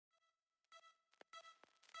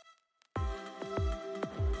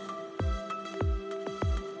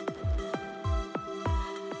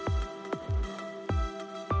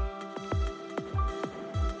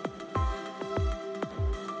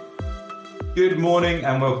Good morning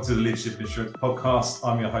and welcome to the Leadership Insurance Podcast.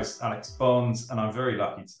 I'm your host, Alex Bonds, and I'm very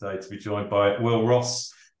lucky today to be joined by Will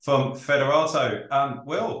Ross from Federato.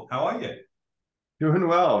 Will, how are you? Doing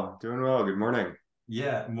well. Good morning.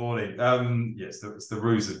 Yeah, morning. Yes, it's the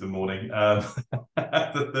ruse of the morning. The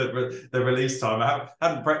release time. I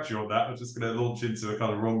hadn't prepped you on that. I was just going to launch into a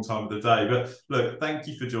kind of wrong time of the day. But look, thank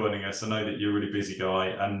you for joining us. I know that you're a really busy guy.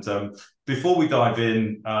 And before we dive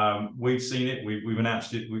in, we've seen it. We've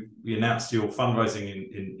announced it. We announced your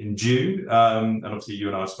fundraising in June. And obviously you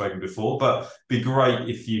and I have spoken before. But it'd be great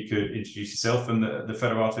if you could introduce yourself and the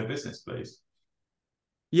Federato business, please.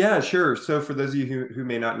 Yeah, sure. So for those of you who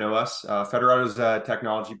may not know us, Federato is a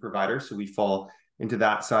technology provider. So we fall into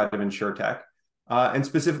that side of insurtech. And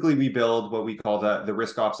specifically, we build what we call the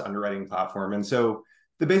risk ops underwriting platform. And so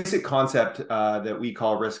the basic concept that we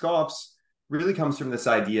call risk ops really comes from this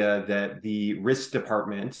idea that the risk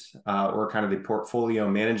department or kind of the portfolio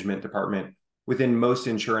management department within most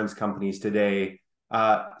insurance companies today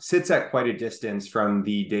sits at quite a distance from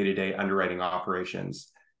the day-to-day underwriting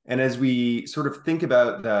operations. And as we sort of think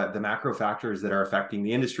about the macro factors that are affecting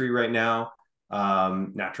the industry right now,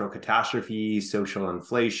 natural catastrophe, social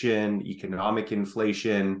inflation, economic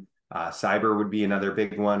inflation, cyber would be another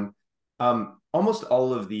big one. Almost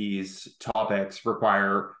all of these topics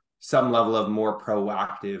require some level of more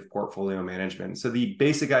proactive portfolio management. So the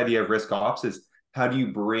basic idea of risk ops is how do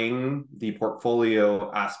you bring the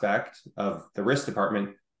portfolio aspect of the risk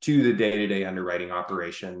department to the day-to-day underwriting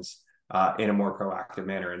operations in a more proactive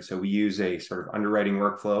manner. And so we use a sort of underwriting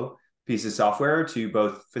workflow piece of software to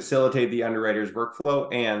both facilitate the underwriter's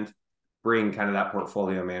workflow and bring kind of that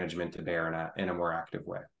portfolio management to bear in a more active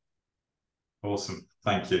way. Awesome,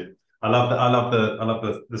 thank you. I love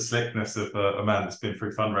the slickness of a man that's been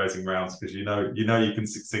through fundraising rounds, because you can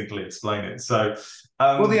succinctly explain it. So,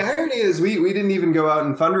 well, the irony is we didn't even go out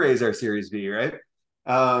and fundraise our Series B, right?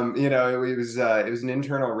 It was an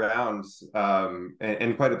internal round,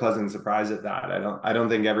 and quite a pleasant surprise at that. I don't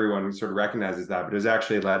think everyone sort of recognizes that, but it was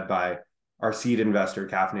actually led by our seed investor,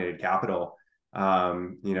 Caffeinated Capital.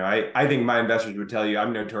 I think my investors would tell you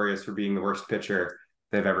I'm notorious for being the worst pitcher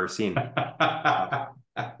they've ever seen. I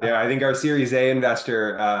think our Series A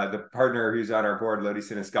investor, the partner who's on our board, Lodi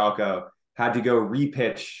Siniscalco, had to go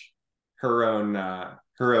repitch her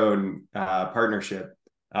own partnership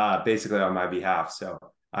basically on my behalf. So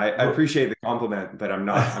I appreciate the compliment, but I'm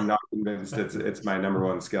not convinced it's my number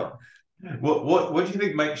one skill. What do you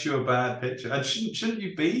think makes you a bad pitcher? And shouldn't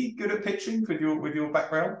you be good at pitching with your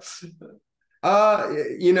background?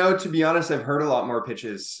 To be honest, I've heard a lot more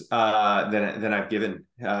pitches than I've given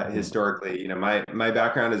historically. My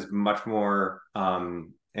background is much more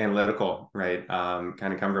analytical, right?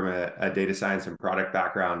 Kind of come from a data science and product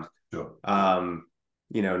background. Sure.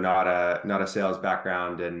 Not a sales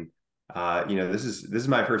background, and this is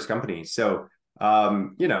my first company, so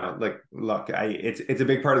look, it's a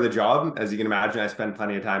big part of the job. As you can imagine, I spend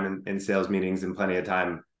plenty of time in sales meetings and plenty of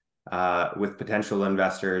time with potential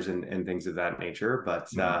investors and things of that nature. But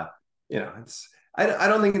I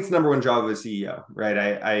don't think it's the number one job of a CEO, right?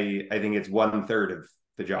 I think it's 1/3 of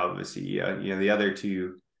the job of a CEO. The other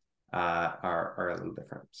two are a little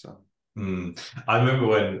different. So. I remember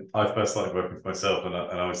when I first started working for myself, and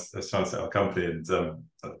I was trying to set up a company, and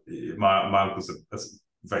my uncle's a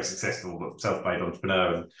very successful self-made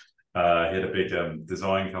entrepreneur, and he had a big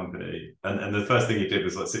design company, and the first thing he did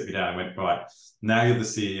was like sit me down and went, right, now you're the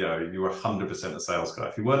CEO, you're 100% a sales guy.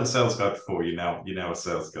 If you weren't a sales guy before, you're now a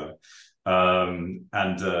sales guy. And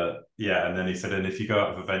then he said, and if you go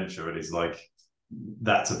out of a venture, and he's like,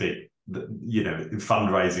 that's a big,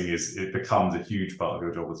 fundraising it becomes a huge part of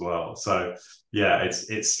your job as well. So yeah,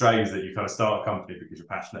 it's strange that you kind of start a company because you're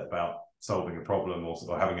passionate about solving a problem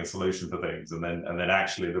or having a solution for things, and then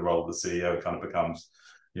actually the role of the CEO kind of becomes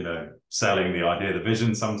selling the idea, the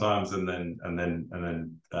vision sometimes, and then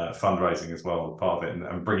fundraising as well, part of it,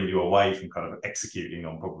 and bringing you away from kind of executing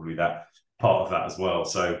on probably that part of that as well.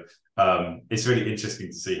 So it's really interesting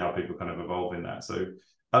to see how people kind of evolve in that. So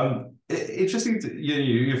interesting to,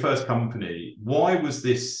 your first company, why was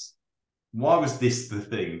this the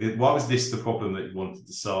thing? Why was this the problem that you wanted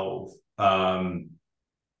to solve? I'm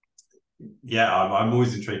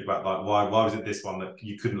always intrigued about, like, why was it this one that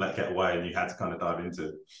you couldn't let get away and you had to kind of dive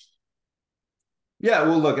into? Yeah,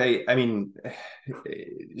 well, look, I mean,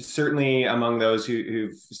 certainly among those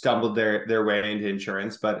who've stumbled their way into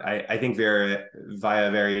insurance, but I think via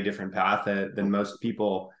a very different path than most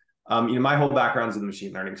people. My whole background's in the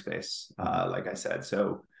machine learning space, like I said.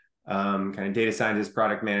 So kind of data scientist,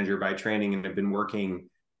 product manager by training, and have been working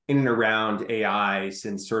in and around AI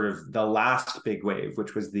since sort of the last big wave,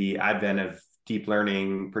 which was the advent of deep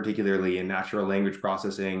learning, particularly in natural language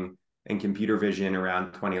processing and computer vision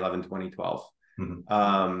around 2011, 2012.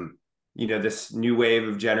 This new wave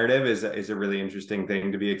of generative is a really interesting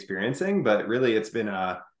thing to be experiencing, but really it's been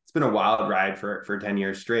a wild ride for 10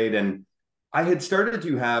 years straight. And I had started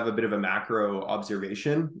to have a bit of a macro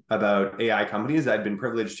observation about AI companies. I'd been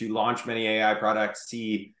privileged to launch many AI products,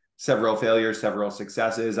 see several failures, several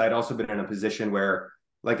successes. I'd also been in a position where,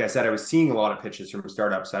 like I said, I was seeing a lot of pitches from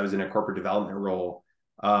startups. I was in a corporate development role,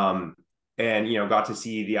 and got to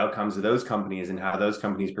see the outcomes of those companies and how those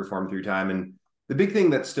companies performed through time. And the big thing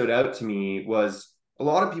that stood out to me was a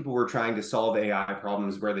lot of people were trying to solve AI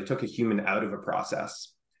problems where they took a human out of a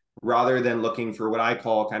process, rather than looking for what I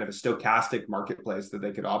call kind of a stochastic marketplace that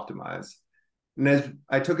they could optimize. And as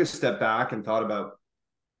I took a step back and thought about,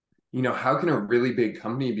 how can a really big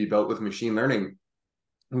company be built with machine learning?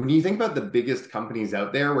 When you think about the biggest companies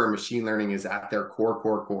out there where machine learning is at their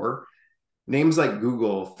core, names like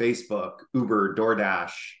Google, Facebook, Uber,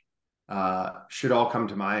 DoorDash should all come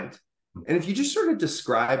to mind. And if you just sort of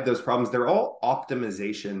describe those problems, they're all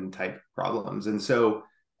optimization type problems. And so,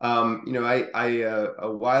 I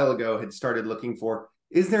a while ago had started looking for,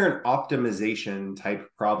 is there an optimization type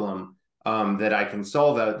problem that I can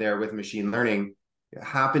solve out there with machine learning? I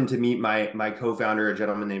happened to meet my co-founder, a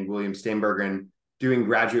gentleman named William Steinbergen, doing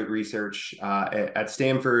graduate research at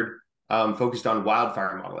Stanford, focused on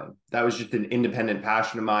wildfire modeling. That was just an independent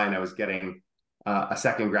passion of mine. I was getting a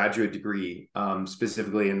second graduate degree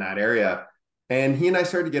specifically in that area. And he and I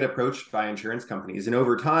started to get approached by insurance companies. And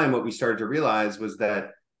over time, what we started to realize was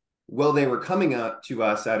that, well, they were coming up to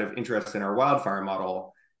us out of interest in our wildfire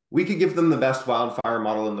model. We could give them the best wildfire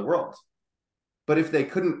model in the world. But if they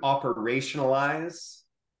couldn't operationalize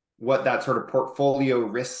what that sort of portfolio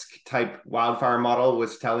risk type wildfire model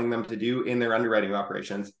was telling them to do in their underwriting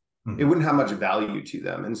operations, it wouldn't have much value to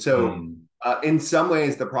them. And so in some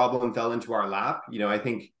ways, the problem fell into our lap. I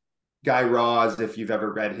think Guy Raz, if you've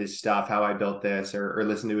ever read his stuff, How I Built This, or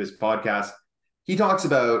listened to his podcast, he talks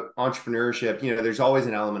about entrepreneurship. There's always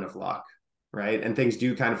an element of luck, right? And things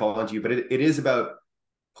do kind of fall into you, but it is about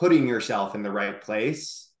putting yourself in the right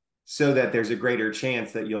place so that there's a greater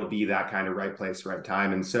chance that you'll be that kind of right place, right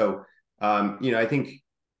time. And so, I think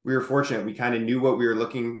we were fortunate. We kind of knew what we were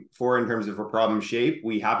looking for in terms of a problem shape.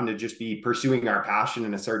 We happened to just be pursuing our passion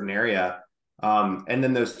in a certain area. And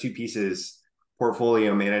then those two pieces,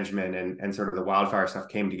 portfolio management and sort of the wildfire stuff,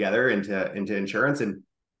 came together into insurance. And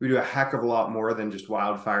we do a heck of a lot more than just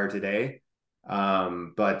wildfire today.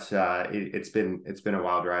 But it's been a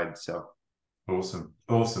wild ride. So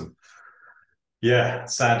awesome. Yeah,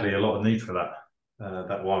 sadly, a lot of need for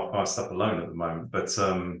that wildfire stuff alone at the moment. But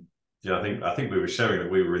I think we were sharing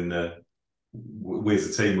that we as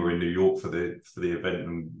a team were in New York for the event,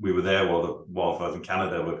 and we were there while the wildfires in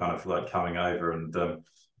Canada were kind of like coming over, and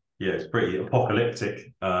it's pretty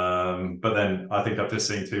apocalyptic. But then I think I've just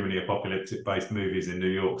seen too many apocalyptic based movies in New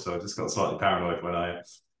York, so I just got slightly paranoid when I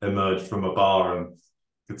emerged from a bar and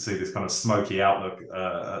could see this kind of smoky outlook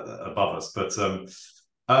above us. But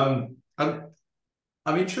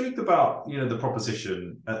I'm intrigued about the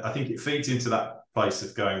proposition. I think it feeds into that place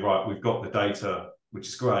of going, right, we've got the data, which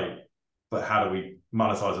is great, but how do we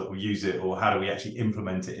monetize it or use it, or how do we actually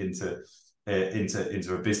implement it into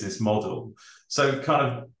a business model? So kind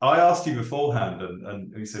of, I asked you beforehand,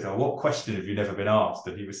 and you said, what question have you never been asked?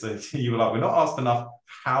 And you were like, we're not asked enough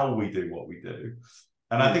how we do what we do.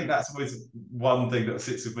 And I think that's always one thing that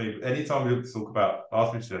sits with me. Anytime we talk about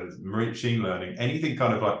artificial intelligence, machine learning, anything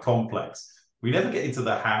kind of like complex, we never get into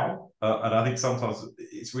the how. And I think sometimes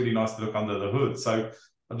it's really nice to look under the hood. So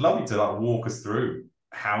I'd love you to walk us through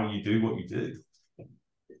how you do what you do.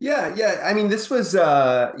 Yeah. I mean, this was,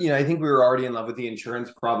 I think we were already in love with the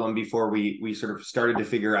insurance problem before we sort of started to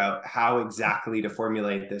figure out how exactly to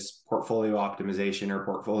formulate this portfolio optimization or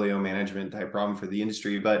portfolio management type problem for the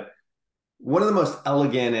industry. But one of the most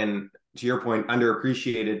elegant and, to your point,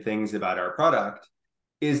 underappreciated things about our product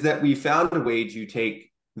is that we found a way to take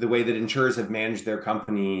the way that insurers have managed their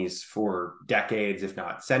companies for decades, if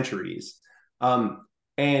not centuries,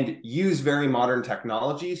 and use very modern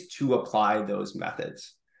technologies to apply those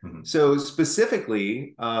methods. So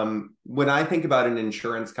specifically, when I think about an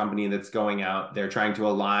insurance company that's going out, they're trying to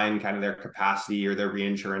align kind of their capacity or their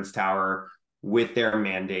reinsurance tower with their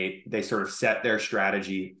mandate. They sort of set their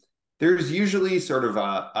strategy. There's usually sort of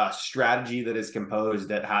a strategy that is composed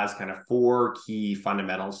that has kind of four key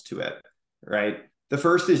fundamentals to it, right? The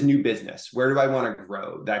first is new business. Where do I want to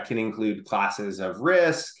grow? That can include classes of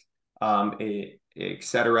risk, et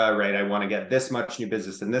cetera, right? I want to get this much new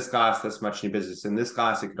business in this class, this much new business in this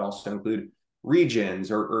class. It could also include regions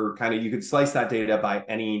or kind of, you could slice that data by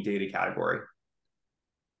any data category.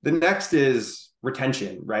 The next is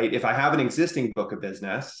retention, right? If I have an existing book of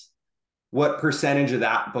business, what percentage of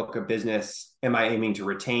that book of business am I aiming to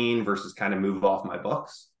retain versus kind of move off my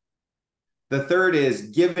books? The third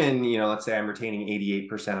is given, let's say I'm retaining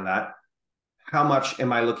 88% of that, how much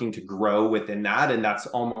am I looking to grow within that? And that's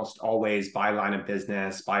almost always by line of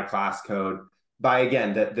business, by class code, by,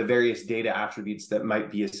 again, the various data attributes that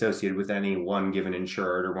might be associated with any one given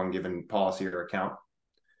insured or one given policy or account.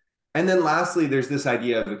 And then lastly, there's this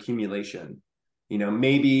idea of accumulation.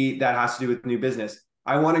 Maybe that has to do with new business.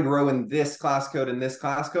 I want to grow in this class code and this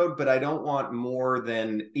class code, but I don't want more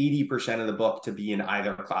than 80% of the book to be in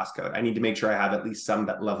either class code. I need to make sure I have at least some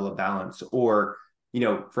level of balance. Or,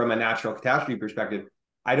 from a natural catastrophe perspective,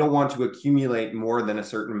 I don't want to accumulate more than a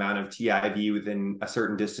certain amount of TIV within a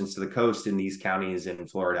certain distance to the coast in these counties in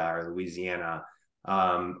Florida or Louisiana,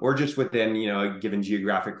 or just within, a given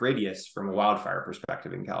geographic radius from a wildfire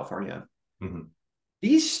perspective in California. Mm-hmm.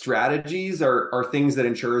 These strategies are things that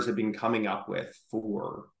insurers have been coming up with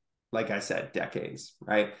for, like I said, decades,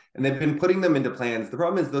 right? And they've been putting them into plans. The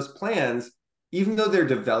problem is those plans, even though they're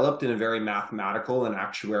developed in a very mathematical and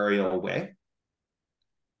actuarial way,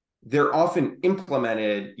 they're often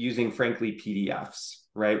implemented using, frankly, PDFs,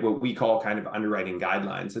 right? What we call kind of underwriting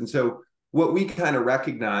guidelines. And so what we kind of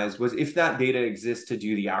recognized was if that data exists to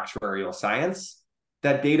do the actuarial science,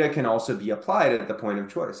 that data can also be applied at the point of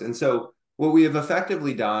choice. And so what we have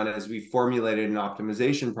effectively done is we formulated an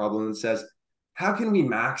optimization problem that says, how can we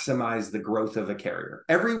maximize the growth of a carrier?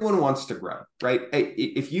 Everyone wants to grow, right?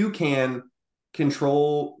 If you can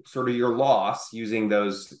control sort of your loss using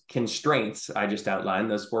those constraints I just outlined,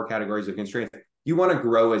 those 4 categories of constraints, you want to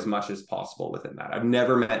grow as much as possible within that. I've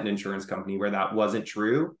never met an insurance company where that wasn't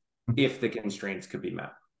true if the constraints could be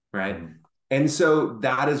met, right? Mm-hmm. And so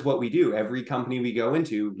that is what we do. Every company we go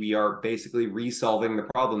into, we are basically resolving the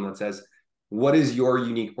problem that says, what is your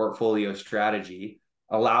unique portfolio strategy?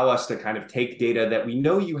 Allow us to kind of take data that we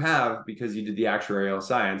know you have because you did the actuarial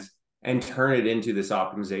science and turn it into this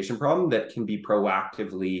optimization problem that can be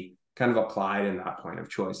proactively kind of applied in that point of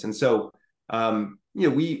choice. And so,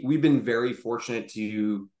 we've been very fortunate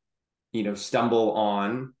to, stumble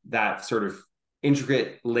on that sort of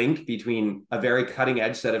intricate link between a very cutting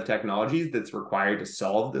edge set of technologies that's required to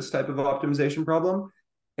solve this type of optimization problem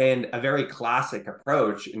and a very classic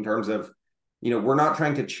approach in terms of, we're not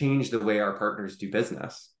trying to change the way our partners do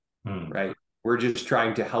business, right? We're just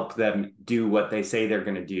trying to help them do what they say they're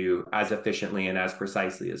going to do as efficiently and as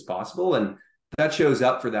precisely as possible. And that shows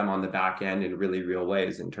up for them on the back end in really real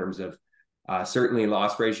ways in terms of certainly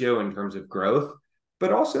loss ratio, in terms of growth,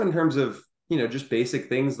 but also in terms of, just basic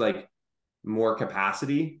things like more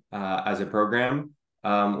capacity as a program,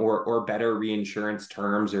 or better reinsurance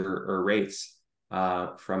terms or rates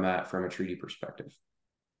from a treaty perspective.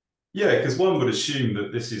 Yeah, because one would assume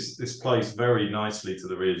that this plays very nicely to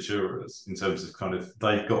the reinsurers in terms of kind of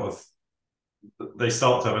they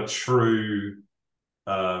start to have a true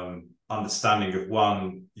understanding of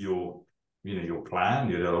your plan,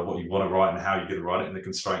 what you want to write and how you're going to write it and the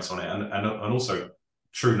constraints on it, and also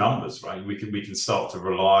true numbers, right? We can start to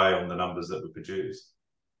rely on the numbers that we produce.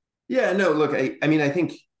 Yeah, no, look, I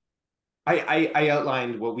think I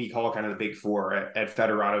outlined what we call kind of the big 4 at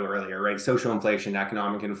Federato earlier, right? Social inflation,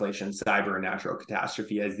 economic inflation, cyber, and natural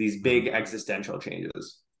catastrophe as these big existential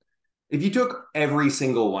changes. If you took every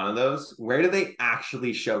single one of those, where do they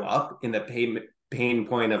actually show up in the pain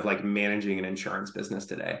point of like managing an insurance business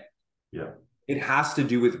today? Yeah. It has to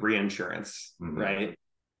do with reinsurance, right?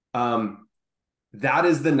 That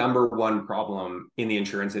is the number one problem in the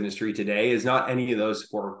insurance industry today, is not any of those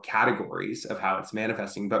 4 categories of how it's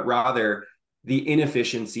manifesting, but rather the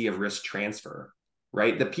inefficiency of risk transfer,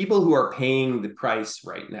 right? The people who are paying the price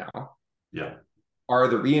right now are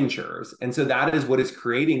the reinsurers. And so that is what is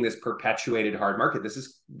creating this perpetuated hard market. This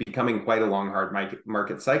is becoming quite a long, hard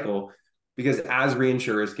market cycle, because as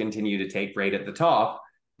reinsurers continue to take rate at the top,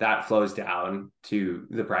 that flows down to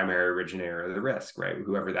the primary originator of the risk, right?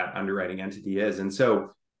 Whoever that underwriting entity is. And so,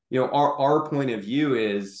 our point of view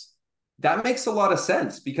is that makes a lot of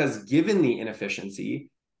sense, because given the inefficiency,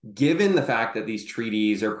 given the fact that these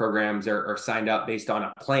treaties or programs are signed up based on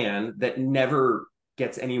a plan that never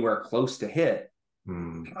gets anywhere close to hit,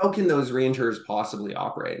 how can those reinsurers possibly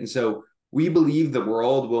operate? And so we believe the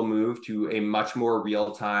world will move to a much more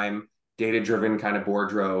real-time, data-driven kind of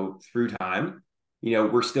boardroom through time.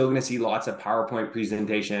 We're still going to see lots of PowerPoint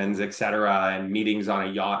presentations, et cetera, and meetings on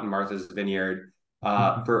a yacht in Martha's Vineyard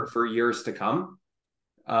for years to come.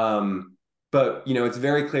 But, it's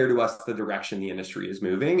very clear to us the direction the industry is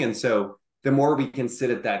moving. And so the more we can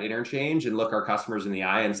sit at that interchange and look our customers in the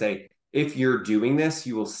eye and say, if you're doing this,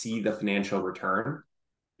 you will see the financial return.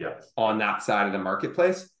 on that side of the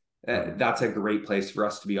marketplace, that's a great place for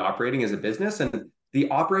us to be operating as a business. And the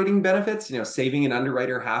operating benefits, saving an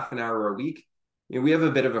underwriter half an hour a week. We have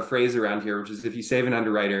a bit of a phrase around here, which is if you save an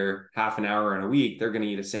underwriter half an hour in a week, they're going to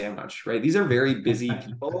eat a sandwich, right? These are very busy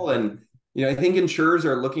people. And, I think insurers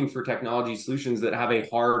are looking for technology solutions that have a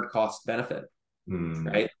hard cost benefit,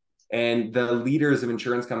 right? And the leaders of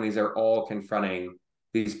insurance companies are all confronting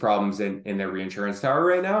these problems in their reinsurance tower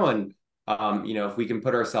right now. And, if we can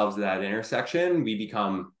put ourselves at that intersection, we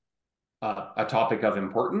become a topic of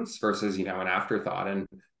importance versus, an afterthought. And,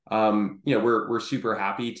 we're super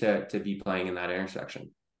happy to be playing in that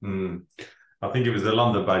intersection. I think it was a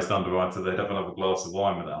London-based underwriter. They'd have another glass of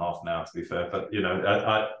wine with that half an hour, to be fair. But,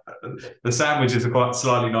 the sandwiches are quite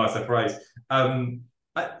slightly nicer phrase. I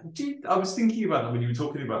was thinking about that when you were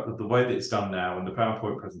talking about the way that it's done now and the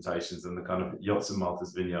PowerPoint presentations and the kind of yachts and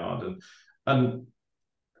Martha's Vineyard. And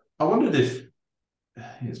I wondered if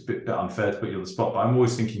it's a bit unfair to put you on the spot, but I'm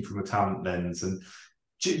always thinking from a talent lens. And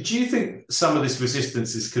do you think some of this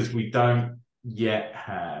resistance is because we don't yet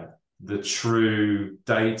have the true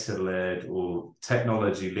data-led or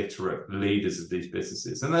technology-literate leaders of these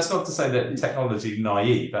businesses? And that's not to say that technology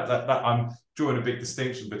naive. That I'm drawing a big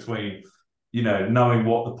distinction between, knowing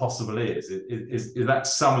what the possible is. Is that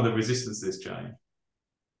some of the resistance to this, Jane?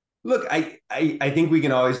 Look, I think we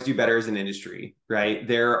can always do better as an industry, right?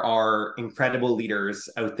 There are incredible leaders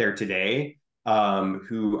out there today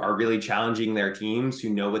who are really challenging their teams, who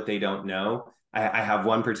know what they don't know. I have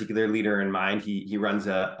one particular leader in mind. He runs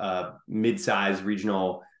a mid-sized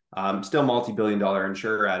regional, still multi-billion-dollar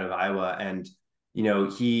insurer out of Iowa, and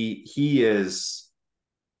he is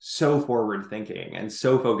so forward-thinking and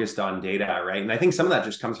so focused on data, right? And I think some of that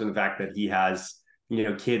just comes from the fact that he has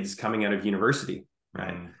kids coming out of university,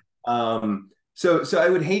 right? So I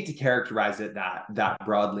would hate to characterize it that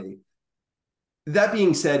broadly. That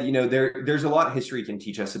being said, there's a lot history can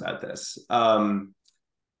teach us about this.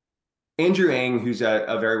 Andrew Ng, who's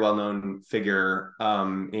a very well-known figure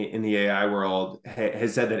in the AI world,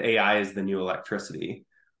 has said that AI is the new electricity.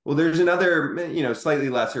 Well, there's another, slightly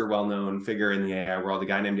lesser well-known figure in the AI world, a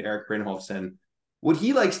guy named Eric Brynjolfsson. What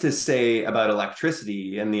he likes to say about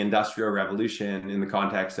electricity and the Industrial Revolution in the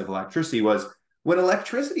context of electricity was, when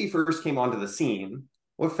electricity first came onto the scene,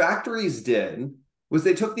 what factories did was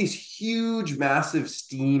they took these huge, massive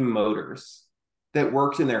steam motors that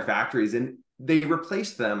worked in their factories and they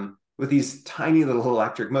replaced them with these tiny little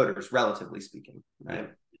electric motors, relatively speaking, right?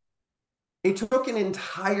 It took an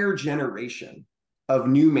entire generation of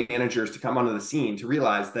new managers to come onto the scene to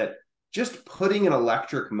realize that just putting an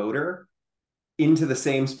electric motor into the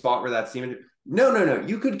same spot where that steam, no,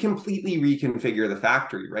 you could completely reconfigure the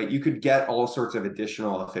factory, right? You could get all sorts of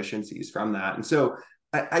additional efficiencies from that. And so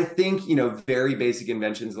I think, very basic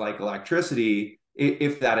inventions like electricity,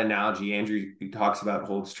 if that analogy Andrew talks about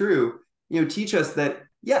holds true, teach us that,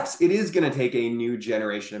 yes, it is going to take a new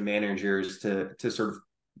generation of managers to sort of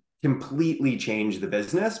completely change the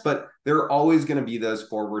business, but there are always going to be those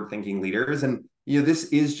forward-thinking leaders. And, this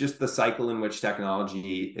is just the cycle in which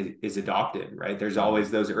technology is adopted, right? There's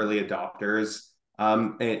always those early adopters,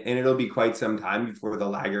 and it'll be quite some time before the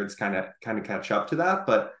laggards kind of catch up to that.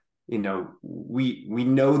 But, we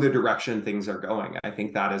know the direction things are going. I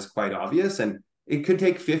think that is quite obvious. And it could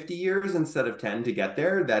take 50 years instead of 10 to get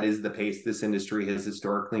there. That is the pace this industry has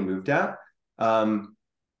historically moved at.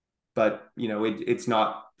 But, it's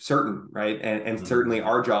not certain, right? And certainly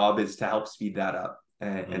our job is to help speed that up.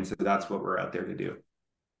 And so that's what we're out there to do.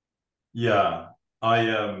 Yeah,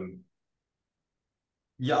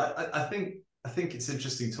 I think it's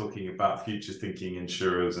interesting talking about future thinking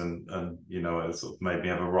insurers and it sort of made me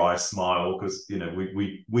have a wry smile because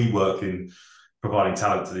we work in providing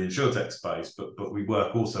talent to the insurtech space, but we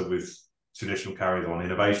work also with traditional carriers on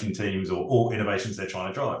innovation teams or innovations they're trying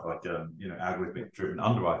to drive, like algorithmic driven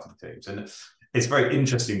underwriting teams. And it's very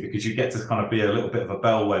interesting because you get to kind of be a little bit of a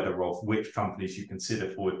bellwether of which companies you consider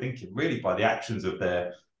forward thinking, really by the actions of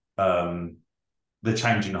their the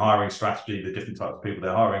change in hiring strategy, the different types of people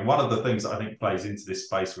they're hiring. One of the things that I think plays into this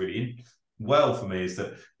space really well for me is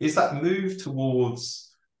that move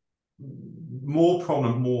towards more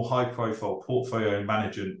prominent, more high profile portfolio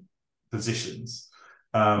management positions,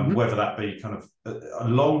 whether that be kind of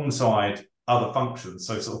alongside other functions.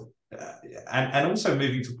 So sort of, and also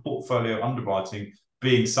moving to portfolio underwriting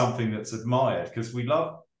being something that's admired, because we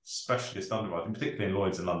love specialist underwriting, particularly in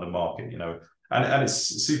Lloyd's and London market, and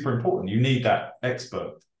it's super important. You need that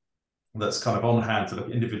expert that's kind of on hand to look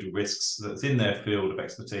at individual risks, that's in their field of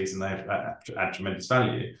expertise, and they add tremendous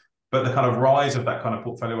value. But the kind of rise of that kind of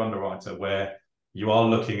portfolio underwriter where you are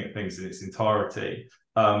looking at things in its entirety,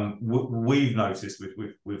 we've noticed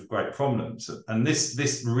with great prominence, and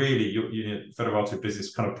this really your Federato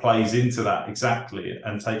business kind of plays into that exactly,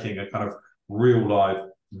 and taking a kind of real life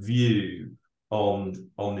view on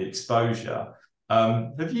the exposure.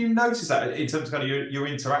 Have you noticed that in terms of kind of your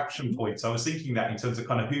interaction points? I was thinking that in terms of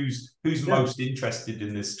kind of who's most interested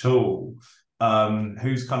in this tool,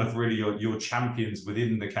 who's kind of really your champions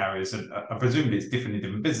within the carriers, and presumably it's different in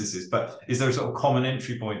different businesses, but is there a sort of common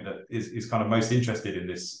entry point that is kind of most interested in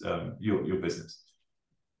this, your business?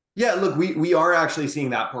 Yeah, look, we are actually seeing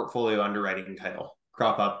that portfolio underwriting title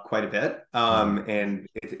crop up quite a bit. And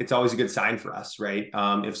it's always a good sign for us, right?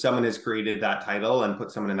 If someone has created that title and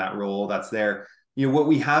put someone in that role that's there, what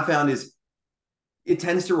we have found is it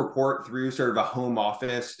tends to report through sort of a home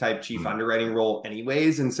office type chief underwriting role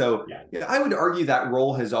anyways. And so I would argue that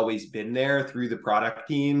role has always been there through the product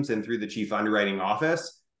teams and through the chief underwriting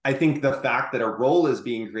office. I think the fact that a role is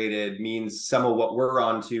being created means some of what we're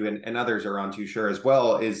onto, and others are onto, sure, as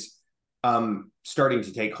well, is starting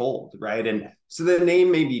to take hold, right? And so the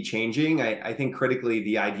name may be changing. I think critically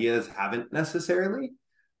the ideas haven't necessarily.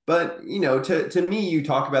 But, to me, you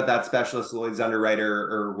talk about that specialist Lloyd's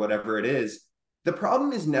underwriter or whatever it is, the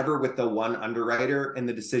problem is never with the one underwriter and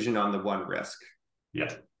the decision on the one risk.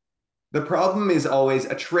 Yeah. The problem is always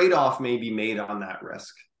a trade-off may be made on that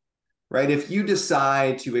risk, right? If you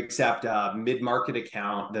decide to accept a mid-market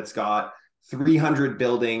account that's got 300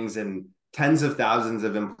 buildings and tens of thousands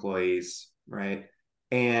of employees, right?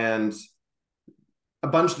 And a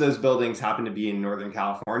bunch of those buildings happen to be in Northern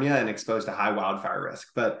California and exposed to high wildfire risk,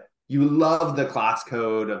 but you love the class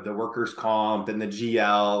code of the workers' comp and the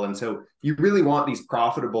GL. And so you really want these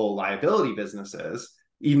profitable liability businesses,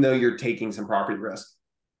 even though you're taking some property risk.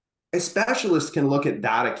 A specialist can look at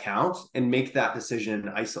that account and make that decision in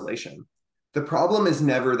isolation. The problem is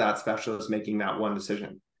never that specialist making that one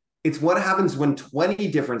decision. It's what happens when 20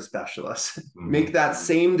 different specialists make that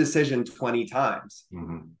same decision 20 times.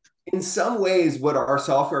 In some ways, what our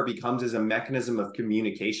software becomes is a mechanism of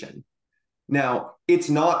communication. Now, it's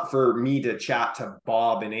not for me to chat to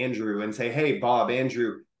Bob and Andrew and say, hey, Bob,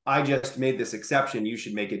 Andrew, I just made this exception. You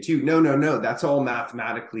should make it too. No. That's all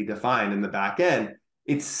mathematically defined in the back end.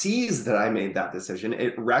 It sees that I made that decision.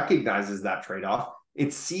 It recognizes that trade-off.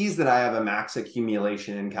 It sees that I have a max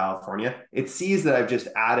accumulation in California. It sees that I've just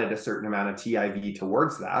added a certain amount of TIV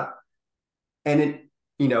towards that. And it,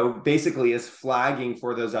 basically is flagging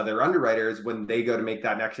for those other underwriters when they go to make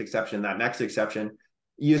that next exception.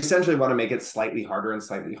 You essentially want to make it slightly harder and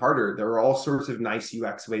slightly harder. There are all sorts of nice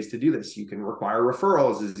UX ways to do this. You can require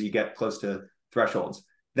referrals as you get close to thresholds.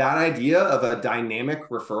 That idea of a dynamic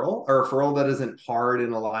referral, a referral that isn't hard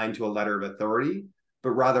and aligned to a letter of authority,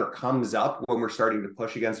 but rather comes up when we're starting to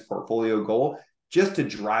push against a portfolio goal, just to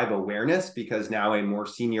drive awareness, because now a more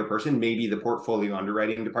senior person, maybe the portfolio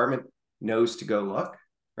underwriting department, knows to go look,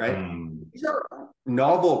 right? These are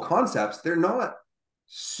novel concepts. They're not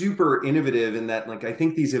super innovative in that, I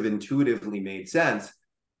think these have intuitively made sense,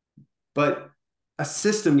 but a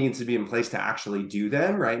system needs to be in place to actually do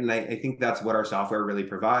them, right? And I think that's what our software really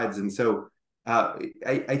provides. And so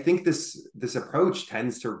I think this approach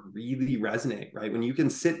tends to really resonate, right? When you can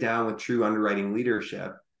sit down with true underwriting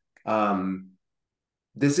leadership,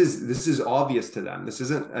 this is obvious to them. This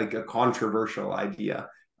isn't like a controversial idea.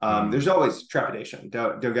 There's always trepidation.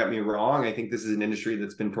 Don't get me wrong. I think this is an industry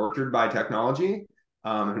that's been tortured by technology,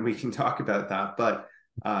 and we can talk about that. But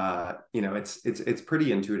it's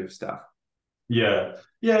pretty intuitive stuff. Yeah.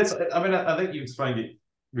 I think you explained it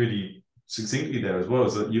really succinctly there as well.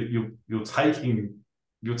 Is that you're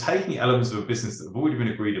taking elements of a business that have already been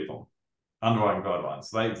agreed upon, underwriting guidelines,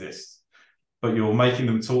 they exist, but you're making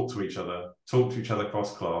them talk to each other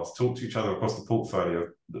across class, talk to each other across the portfolio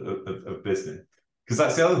of business. Because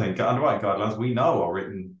that's the other thing. Underwriting guidelines we know are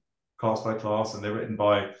written class by class, and they're written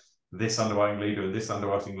by this underwriting leader and this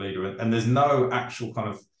underwriting leader, and there's no actual kind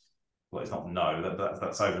of, well, it's not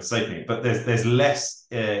that's overstating it, but there's less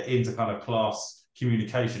inter kind of class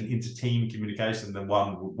communication, inter team communication than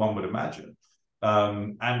one would imagine,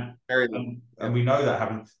 and we know that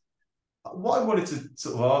happens. What I wanted to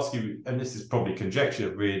sort of ask you, and this is probably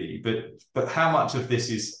conjecture really, but how much of this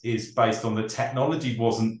is based on the technology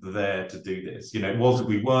wasn't there to do this?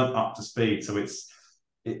 We weren't up to speed, so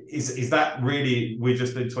is that really we're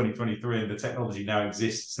just in 2023 and the technology now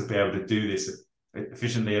exists to be able to do this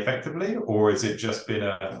efficiently, effectively, or is it just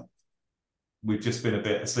we've just been a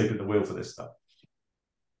bit asleep at the wheel for this stuff?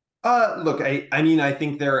 Look, I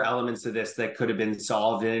think there are elements of this that could have been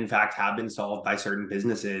solved, and in fact have been solved by certain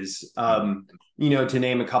businesses. To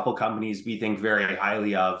name a couple companies we think very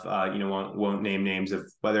highly of, won't name names of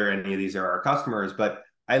whether any of these are our customers, but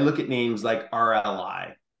I look at names like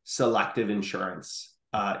RLI, Selective Insurance,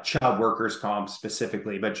 Chubb Workers Comp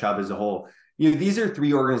specifically, but Chubb as a whole. These are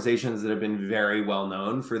three organizations that have been very well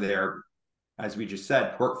known for their, as we just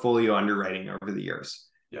said, portfolio underwriting over the years,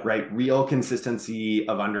 right? Real consistency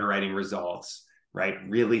of underwriting results, right?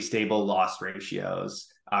 Really stable loss ratios,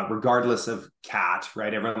 regardless of cat,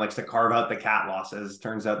 right? Everyone likes to carve out the cat losses.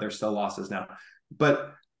 Turns out there's still losses now.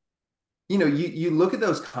 But you look at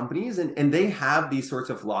those companies and they have these sorts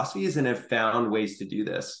of philosophies and have found ways to do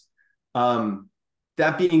this.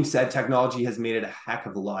 That being said, technology has made it a heck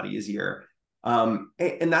of a lot easier. And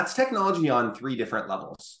that's technology on three different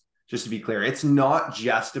levels, just to be clear. It's not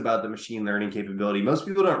just about the machine learning capability. Most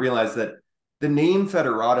people don't realize that the name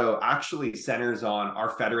Federato actually centers on our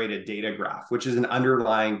federated data graph, which is an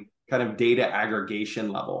underlying kind of data aggregation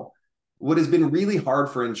level. What has been really hard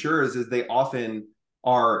for insurers is they often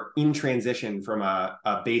are in transition from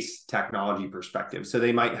a base technology perspective. So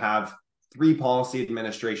they might have 3 policy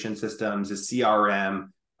administration systems, a CRM,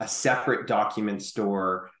 a separate document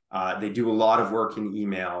store. They do a lot of work in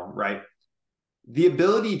email, right? The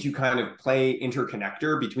ability to kind of play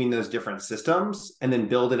interconnector between those different systems and then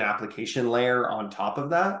build an application layer on top of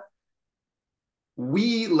that.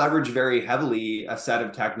 We leverage very heavily a set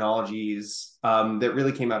of technologies that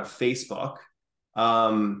really came out of Facebook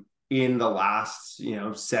in the last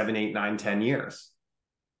 7, 8, 9, 10 years.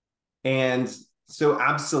 And so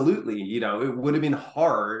absolutely, it would have been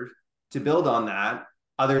hard to build on that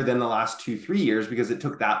other than the last 2, 3 years, because it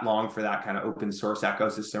took that long for that kind of open source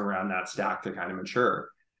ecosystem around that stack to kind of mature.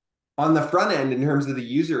 On the front end, in terms of the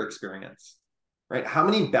user experience, right? How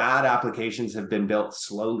many bad applications have been built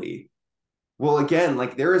slowly? Well, again,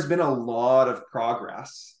 like there has been a lot of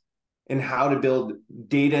progress in how to build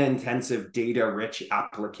data-intensive, data-rich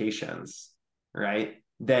applications, right?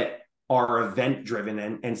 That are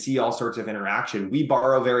event-driven and see all sorts of interaction. We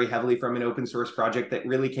borrow very heavily from an open source project that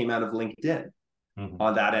really came out of LinkedIn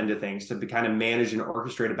on that end of things to kind of manage and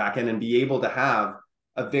orchestrate a backend and be able to have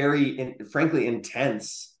a very, frankly,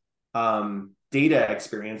 intense data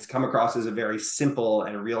experience come across as a very simple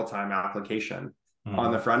and real-time application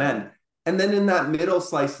on the front end. And then in that middle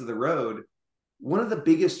slice of the road, one of the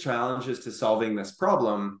biggest challenges to solving this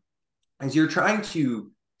problem is you're trying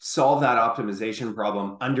to solve that optimization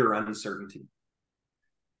problem under uncertainty.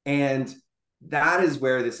 And that is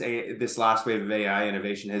where this last wave of AI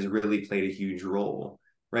innovation has really played a huge role,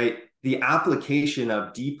 right? The application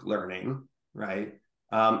of deep learning, right?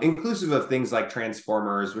 Inclusive of things like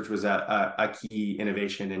transformers, which was a key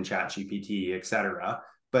innovation in ChatGPT, et cetera.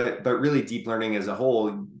 But really deep learning as a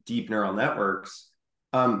whole, deep neural networks,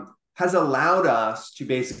 has allowed us to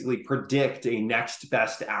basically predict a next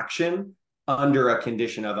best action under a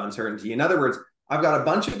condition of uncertainty. In other words, I've got a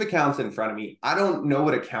bunch of accounts in front of me. I don't know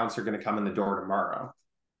what accounts are going to come in the door tomorrow,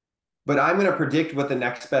 but I'm going to predict what the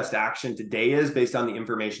next best action today is based on the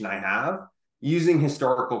information I have, using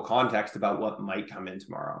historical context about what might come in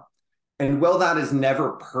tomorrow. And while that is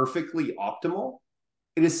never perfectly optimal,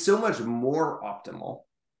 it is so much more optimal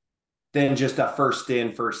than just a first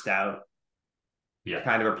in, first out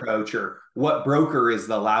kind of approach, or what broker is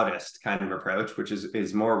the loudest kind of approach, which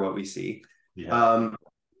is more what we see.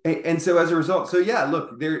 And so as a result,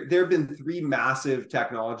 look, there have been 3 massive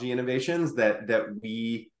technology innovations that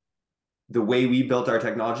the way we built our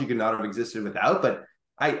technology could not have existed without. But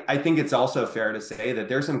I think it's also fair to say that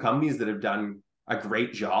there's some companies that have done a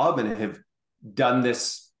great job and have done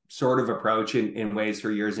this sort of approach in ways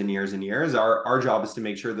for years and years and years. Our job is to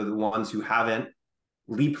make sure that the ones who haven't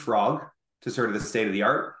leapfrog to sort of the state of the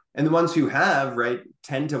art, and the ones who have, right,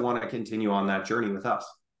 tend to want to continue on that journey with us.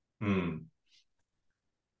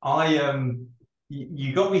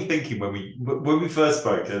 You got me thinking when we first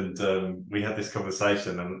spoke and we had this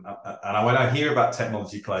conversation, and when I hear about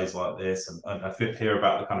technology plays like this, and I hear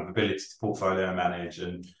about the kind of ability to portfolio manage,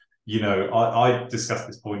 and I discussed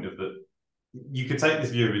this point of that you could take this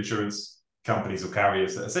view of insurance companies or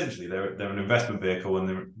carriers that essentially they're an investment vehicle,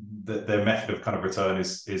 and their method of kind of return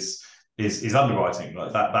is underwriting.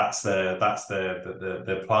 Like that's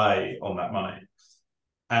their play on that money.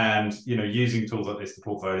 And using tools like this to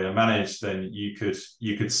portfolio manage, then you could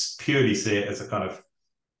purely see it as a kind of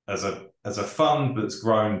as a fund that's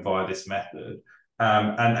grown by this method,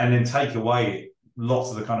 and then take away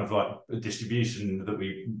lots of the kind of like distribution that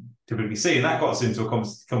we typically see. And that got us into a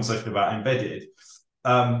conversation about embedded,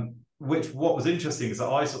 which what was interesting is that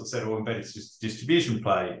I sort of said, "Oh, embedded is just distribution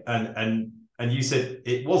play," and you said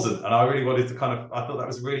it wasn't. And I really wanted to I thought that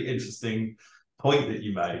was a really interesting point that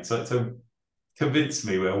you made. So convince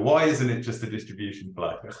me, Will. Why isn't it just a distribution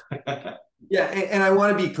play? Yeah, and I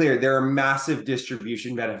want to be clear, there are massive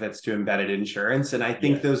distribution benefits to embedded insurance, and I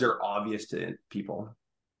think those are obvious to people.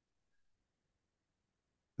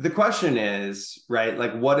 The question is, right,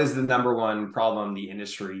 like, what is the number one problem the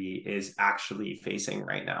industry is actually facing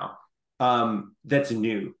right now? That's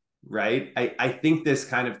new, right? I think this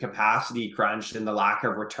kind of capacity crunch and the lack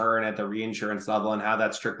of return at the reinsurance level and how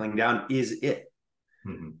that's trickling down is it.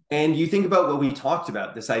 Mm-hmm. And you think about what we talked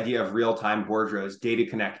about, this idea of real-time borders,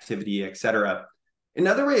 data connectivity, et cetera.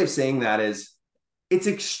 Another way of saying that is it's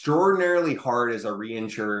extraordinarily hard as a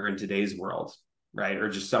reinsurer in today's world, right? Or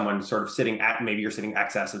just someone sort of sitting at, maybe you're sitting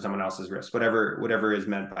excess of someone else's risk, whatever is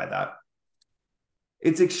meant by that.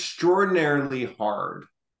 It's extraordinarily hard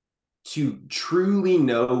to truly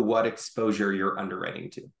know what exposure you're underwriting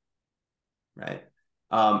to, right?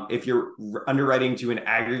 If you're underwriting to an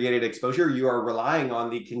aggregated exposure, you are relying on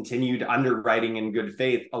the continued underwriting in good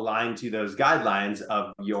faith aligned to those guidelines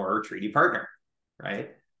of your treaty partner, right?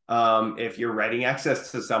 If you're writing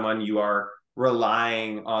excess to someone, you are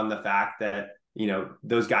relying on the fact that, you know,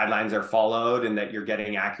 those guidelines are followed and that you're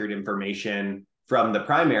getting accurate information from the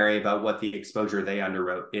primary about what the exposure they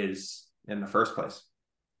underwrote is in the first place.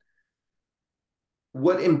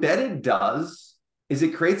 What embedded does is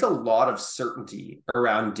it creates a lot of certainty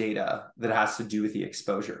around data that has to do with the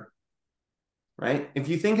exposure, right? If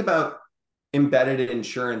you think about embedded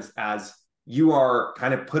insurance as you are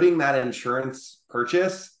kind of putting that insurance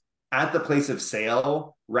purchase at the place of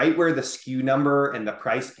sale, right where the SKU number and the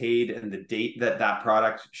price paid and the date that that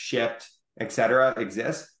product shipped, et cetera,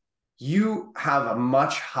 exists, you have a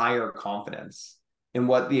much higher confidence in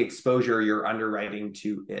what the exposure you're underwriting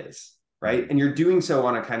to is. Right. And you're doing so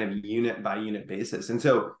on a kind of unit by unit basis. And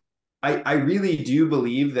so I really do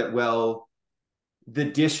believe that, well, the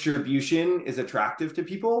distribution is attractive to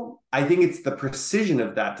people. I think it's the precision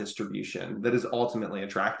of that distribution that is ultimately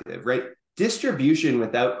attractive, right? Distribution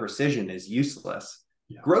without precision is useless.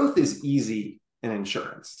 Yeah. Growth is easy in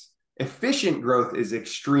insurance. Efficient growth is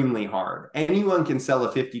extremely hard. Anyone can sell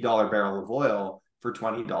a $50 barrel of oil for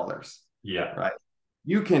 $20. Yeah. Right.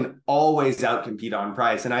 You can always outcompete on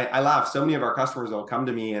price. And I laugh. So many of our customers will come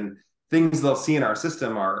to me and things they'll see in our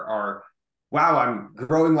system are, wow, I'm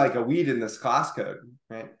growing like a weed in this class code,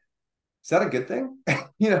 right? Is that a good thing?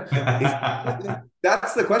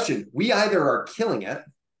 That's the question. We either are killing it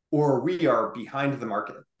or we are behind the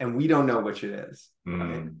market and we don't know which it is.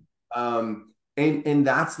 Right? And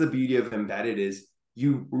that's the beauty of embedded is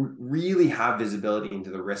you really have visibility into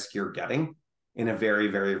the risk you're getting in a very,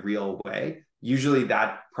 very real way. Usually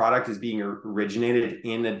that product is being originated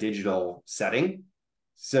in a digital setting.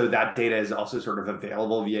 So that data is also sort of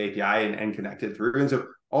available via API and connected through. And so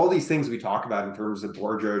all these things we talk about in terms of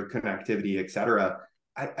wardrobe connectivity, et cetera,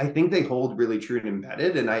 I think they hold really true and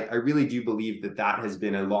embedded. And I really do believe that that has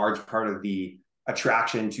been a large part of the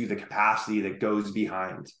attraction to the capacity that goes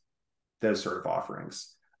behind those sort of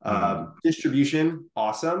offerings. Distribution,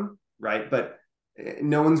 awesome, right? But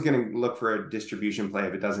no one's going to look for a distribution play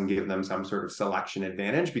if it doesn't give them some sort of selection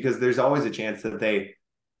advantage, because there's always a chance that they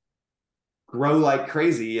grow like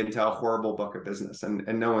crazy into a horrible book of business, and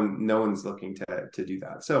no one's looking to do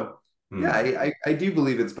that. So yeah, I do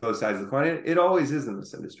believe it's both sides of the coin. It always is in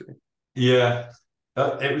this industry. Yeah,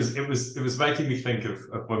 it was making me think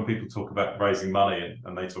of when people talk about raising money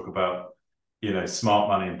and they talk about, you know, smart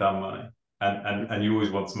money and dumb money, and you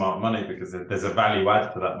always want smart money because there's a value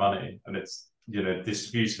add to that money, and it's, you know,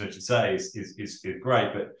 distribution, as you say, is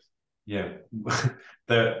great, but yeah,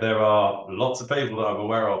 there are lots of people that I'm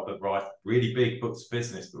aware of that write really big books of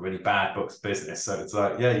business, but really bad books of business. So it's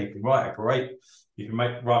like, yeah, you can write you can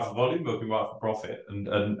write for volume, but you can write for profit,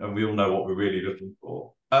 and we all know what we're really looking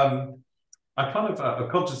for. I kind of I'm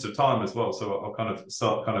conscious of time as well, so I'll kind of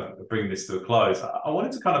start kind of bringing this to a close. I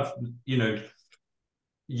wanted to kind of, you know,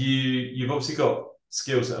 you've obviously got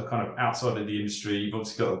skills that are kind of outside of the industry. You've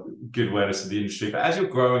obviously got a good awareness of the industry, but as you're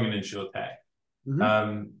growing in insurtech,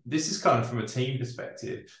 this is kind of from a team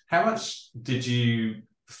perspective. How much did you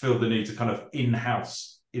feel the need to kind of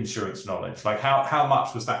in-house insurance knowledge? Like how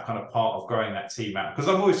much was that kind of part of growing that team out? Because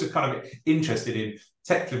I'm always just kind of interested in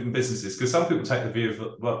tech-driven businesses, because some people take the view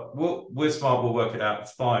of, well, we're smart, we'll work it out,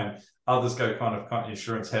 it's fine. Others go kind of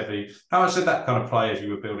insurance heavy. How much did that kind of play as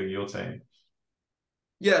you were building your team?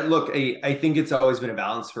 Yeah, look, I think it's always been a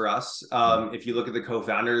balance for us. If you look at the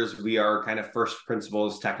co-founders, we are kind of first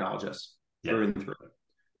principles technologists through and through.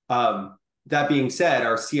 That being said,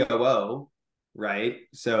 our COO, right?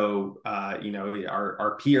 So, you know,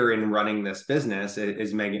 our peer in running this business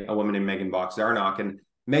is Megan, a woman named Megan Box-Zarnock, and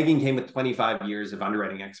Megan came with 25 years of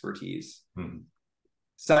underwriting expertise.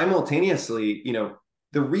 simultaneously,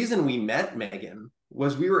 the reason we met Megan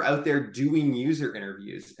was we were out there doing user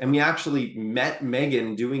interviews, and we actually met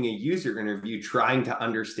Megan doing a user interview trying to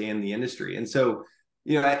understand the industry. And so,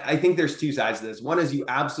 I think there's two sides to this. One is you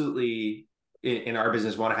absolutely, in our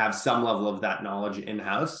business, want to have some level of that knowledge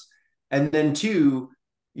in-house. And then two,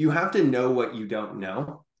 you have to know what you don't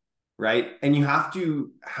know, right? And you have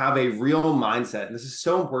to have a real mindset. And this is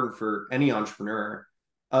so important for any entrepreneur,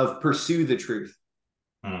 of pursue the truth.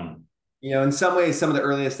 In some ways, some of the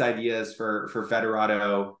earliest ideas for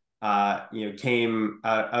Federato, came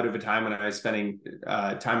out of a time when I was spending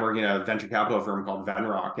time working at a venture capital firm called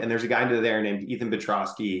Venrock. And there's a guy there named Ethan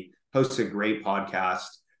Petrosky, hosts a great podcast.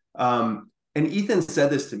 And Ethan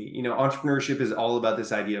said this to me, entrepreneurship is all about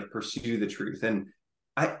this idea of pursue the truth. And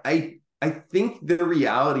I think the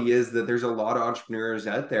reality is that there's a lot of entrepreneurs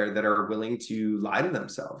out there that are willing to lie to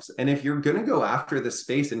themselves. And if you're going to go after the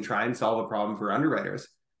space and try and solve a problem for underwriters,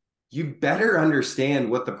 you better understand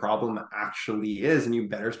what the problem actually is, and you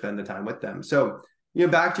better spend the time with them. So,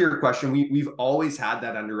 back to your question, we've always had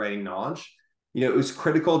that underwriting knowledge. It was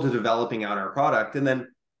critical to developing out our product. And then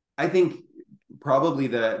I think probably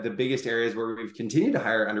the biggest areas where we've continued to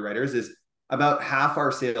hire underwriters is about half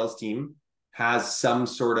our sales team has some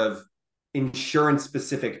sort of insurance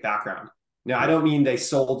specific background. Now, I don't mean they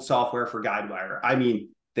sold software for Guidewire. I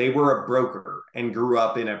mean, they were a broker and grew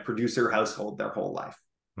up in a producer household their whole life.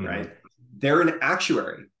 Right? They're an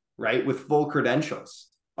actuary, right? With full credentials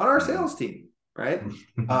on our sales team, right?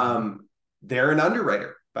 They're an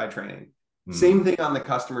underwriter by training. Same thing on the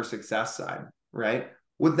customer success side, right?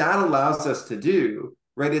 What that allows us to do,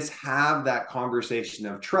 right, is have that conversation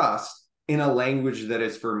of trust in a language that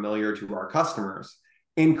is familiar to our customers.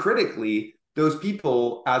 And critically, those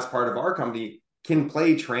people, as part of our company, can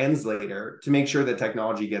play translator to make sure that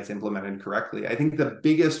technology gets implemented correctly. I think the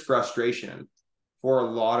biggest frustration for a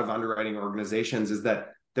lot of underwriting organizations is that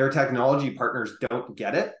their technology partners don't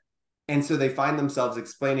get it. And so they find themselves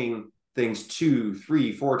explaining things 2,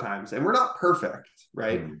 3, 4 times. And we're not perfect,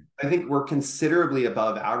 right? I think we're considerably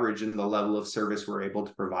above average in the level of service we're able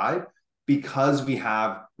to provide, because we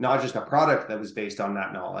have not just a product that was based on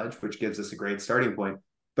that knowledge, which gives us a great starting point,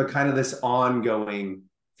 but kind of this ongoing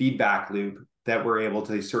feedback loop that we're able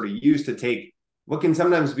to sort of use to take what can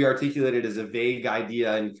sometimes be articulated as a vague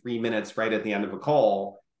idea in 3 minutes right at the end of a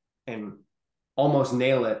call and almost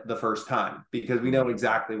nail it the first time, because we know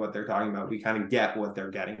exactly what they're talking about. We kind of get what they're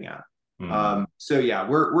getting at. So yeah,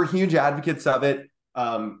 we're huge advocates of it.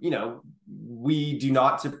 We do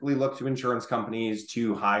not typically look to insurance companies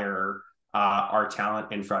to hire our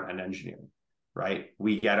talent in front-end engineering, right?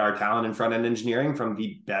 We get our talent in front-end engineering from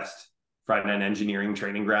the best front-end engineering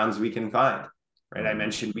training grounds we can find. Right. I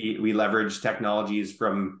mentioned we leverage technologies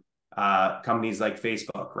from companies like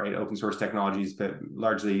Facebook, right? Open source technologies, but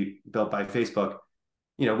largely built by Facebook.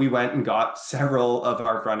 We went and got several of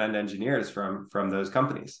our front end engineers from those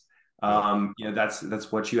companies.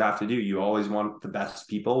 That's what you have to do. You always want the best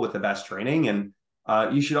people with the best training, and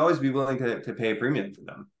you should always be willing to pay a premium for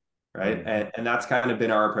them, right? And that's kind of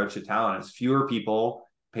been our approach to talent: is fewer people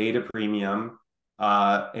paid a premium.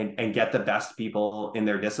 And get the best people in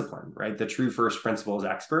their discipline, right? The true first principles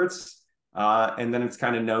experts. And then it's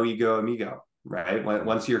kind of no ego, amigo, right?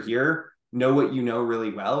 Once you're here, know what you know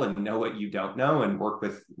really well and know what you don't know, and work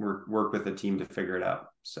with a team to figure it out.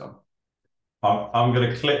 So I'm going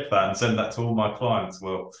to clip that and send that to all my clients.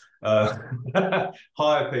 Well,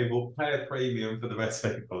 hire people, pay a premium for the best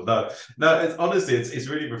people. No, it's honestly, it's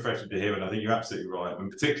really refreshing to hear. And I think you're absolutely right.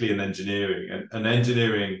 And particularly in engineering, and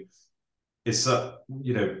engineering is,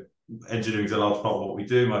 engineering is a large part of what we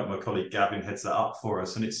do. My colleague Gavin heads that up for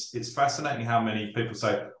us. And it's fascinating how many people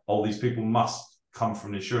say, oh, these people must come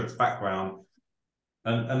from an insurance background.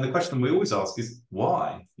 And the question we always ask is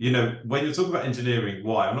why? When you're talking about engineering,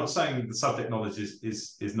 why? I'm not saying the subject knowledge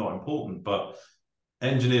is not important, but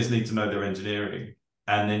engineers need to know their engineering.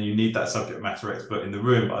 And then you need that subject matter expert in the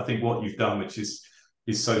room. But I think what you've done, which is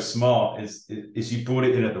so smart, is you brought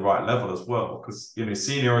it in at the right level as well, because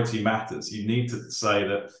seniority matters. You need to say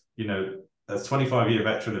that a 25-year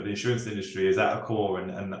veteran of the insurance industry is at a core,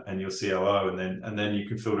 and your COO, and then you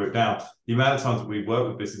can filter it down. The amount of times that we work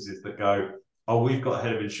with businesses that go, oh, we've got a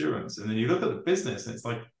head of insurance, and then you look at the business and it's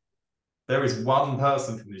like there is one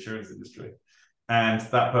person from the insurance industry, and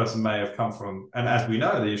that person may have come from, and as we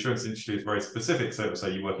know, the insurance industry is very specific. So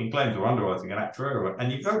you work in claims or underwriting and actuarial,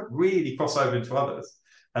 and you don't really cross over into others.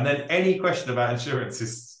 And then any question about insurance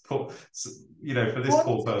is for this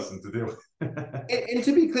poor person to deal with. And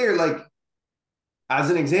to be clear, like, as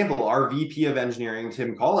an example, our VP of engineering,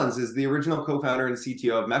 Tim Collins, is the original co-founder and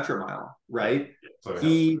CTO of Metromile, right?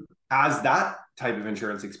 He has that type of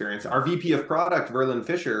insurance experience. Our VP of product, Verlin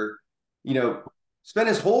Fisher, spent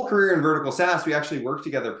his whole career in vertical SaaS. We actually worked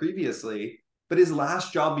together previously, but his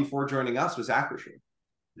last job before joining us was Acrisure,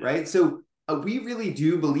 right? So we really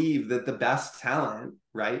do believe that the best talent,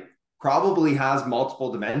 right, probably has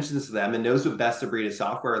multiple dimensions to them and knows what best of breed of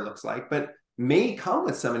software looks like, but may come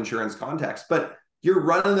with some insurance context. But your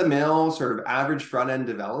run-of-the-mill sort of average front-end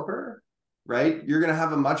developer, right, you're going to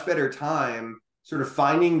have a much better time sort of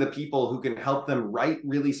finding the people who can help them write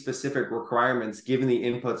really specific requirements given the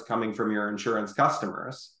inputs coming from your insurance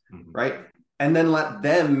customers, right? And then let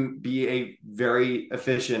them be a very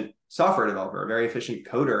efficient software developer, a very efficient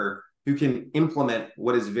coder who can implement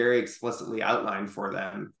what is very explicitly outlined for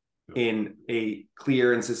them in a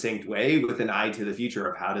clear and succinct way with an eye to the future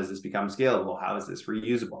of how does this become scalable? How is this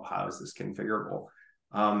reusable? How is this configurable?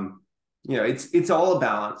 It's all a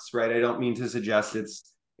balance, right? I don't mean to suggest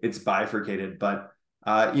it's bifurcated, but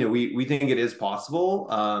we think it is possible.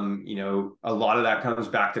 A lot of that comes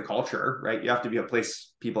back to culture, right? You have to be a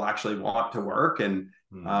place people actually want to work, and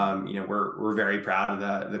we're very proud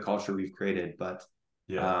of the culture we've created. But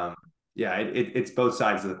it's both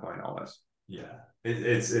sides of the coin always. Yeah,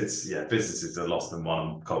 it's businesses are lost in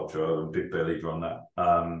one culture. I'm a big believer on that.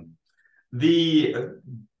 The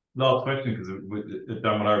last question, because I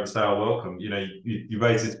don't want to overstay our welcome. You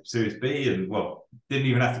raised this Series B, and didn't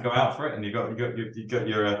even have to go out for it, and you got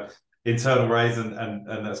your internal raise, and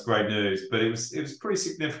that's great news. But it was pretty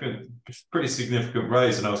significant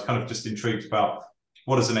raise, and I was kind of just intrigued about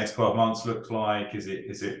what does the next 12 months look like? Is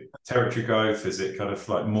it territory growth? Is it kind of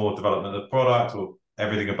like more development of the product, or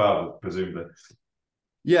everything above it, presumably?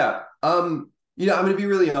 Yeah. I'm going to be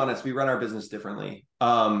really honest. We run our business differently.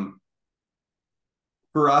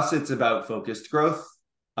 For us, it's about focused growth,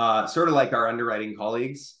 sort of like our underwriting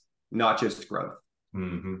colleagues, not just growth.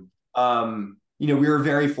 We were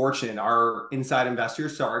very fortunate. Our inside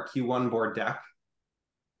investors saw our Q1 board deck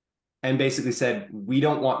and basically said, we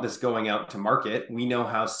don't want this going out to market. We know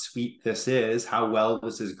how sweet this is, how well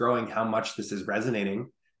this is growing, how much this is resonating.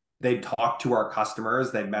 They'd talked to our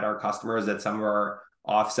customers. They'd met our customers at some of our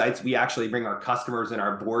offsites. We actually bring our customers and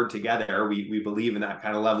our board together. We believe in that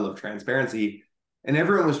kind of level of transparency. And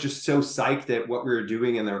everyone was just so psyched at what we were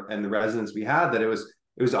doing and the resonance we had that it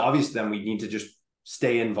was obvious to them we need to just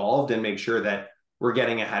stay involved and make sure that we're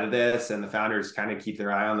getting ahead of this, and the founders kind of keep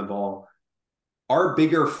their eye on the ball. Our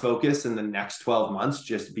bigger focus in the next 12 months,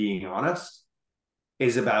 just being honest,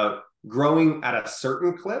 is about growing at a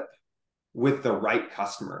certain clip with the right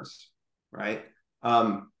customers, right?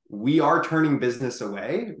 We are turning business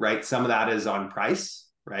away, right? Some of that is on price,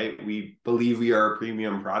 right? We believe we are a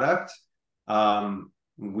premium product.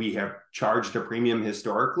 We have charged a premium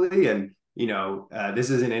historically, and this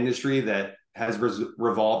is an industry that has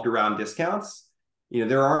revolved around discounts.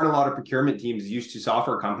 There aren't a lot of procurement teams used to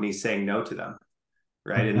software companies saying no to them,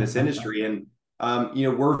 right, in this industry. And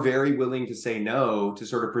we're very willing to say no to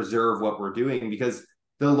sort of preserve what we're doing, because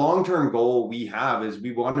the long-term goal we have is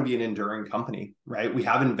we want to be an enduring company, right? We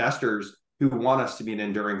have investors who want us to be an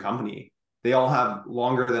enduring company. They all have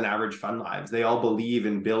longer than average fund lives. They all believe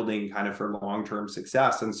in building kind of for long-term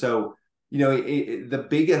success. And so, the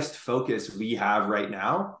biggest focus we have right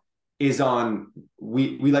now is on,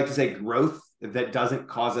 we like to say, growth that doesn't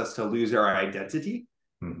cause us to lose our identity.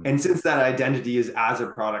 And since that identity is as a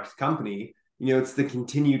product company, it's the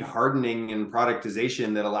continued hardening and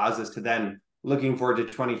productization that allows us to then, looking forward to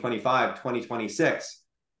 2025, 2026,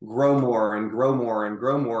 grow more and grow more and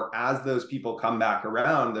grow more as those people come back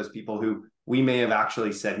around, those people who we may have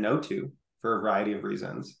actually said no to for a variety of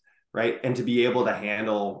reasons, right? And to be able to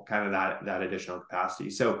handle kind of that additional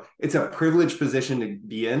capacity. So it's a privileged position to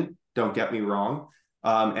be in, don't get me wrong.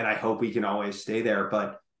 And I hope we can always stay there,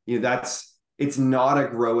 but it's not a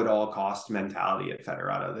grow at all cost mentality at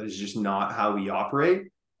Federato. That is just not how we operate.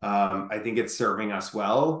 I think it's serving us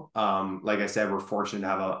well. Like I said, we're fortunate to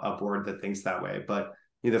have a board that thinks that way, but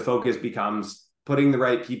the focus becomes putting the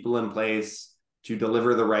right people in place to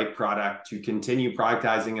deliver the right product, to continue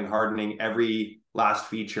productizing and hardening every last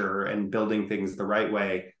feature and building things the right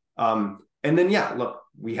way. And then, look,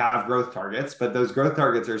 we have growth targets, but those growth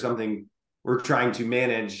targets are something we're trying to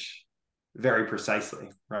manage very precisely,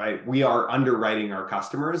 right? We are underwriting our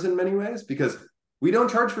customers in many ways because we don't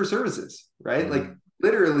charge for services, right? Like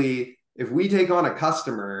literally, if we take on a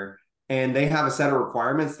customer and they have a set of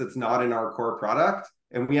requirements that's not in our core product,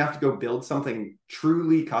 and we have to go build something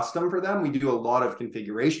truly custom for them, we do a lot of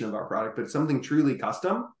configuration of our product, but something truly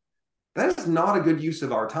custom, that is not a good use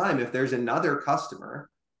of our time if there's another customer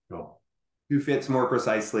who fits more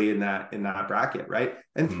precisely in that bracket, right?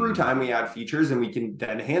 And through time, we add features and we can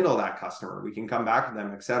then handle that customer. We can come back to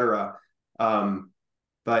them, et cetera.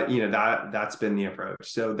 But that's been the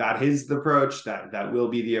approach. So that is the approach. That will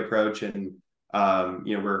be the approach, and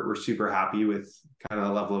we're super happy with kind of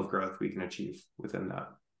the level of growth we can achieve within that.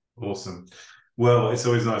 Awesome. Well, it's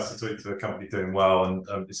always nice to talk to a company doing well, and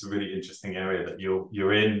it's a really interesting area that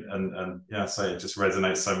you're in, and so it just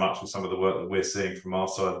resonates so much with some of the work that we're seeing from our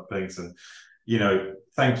side of things. And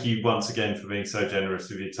thank you once again for being so generous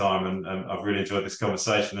with your time, and I've really enjoyed this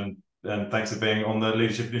conversation, and thanks for being on the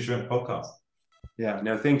Leadership in Insurance podcast. Yeah,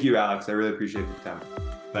 no, thank you, Alex. I really appreciate the time.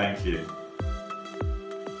 Thank you.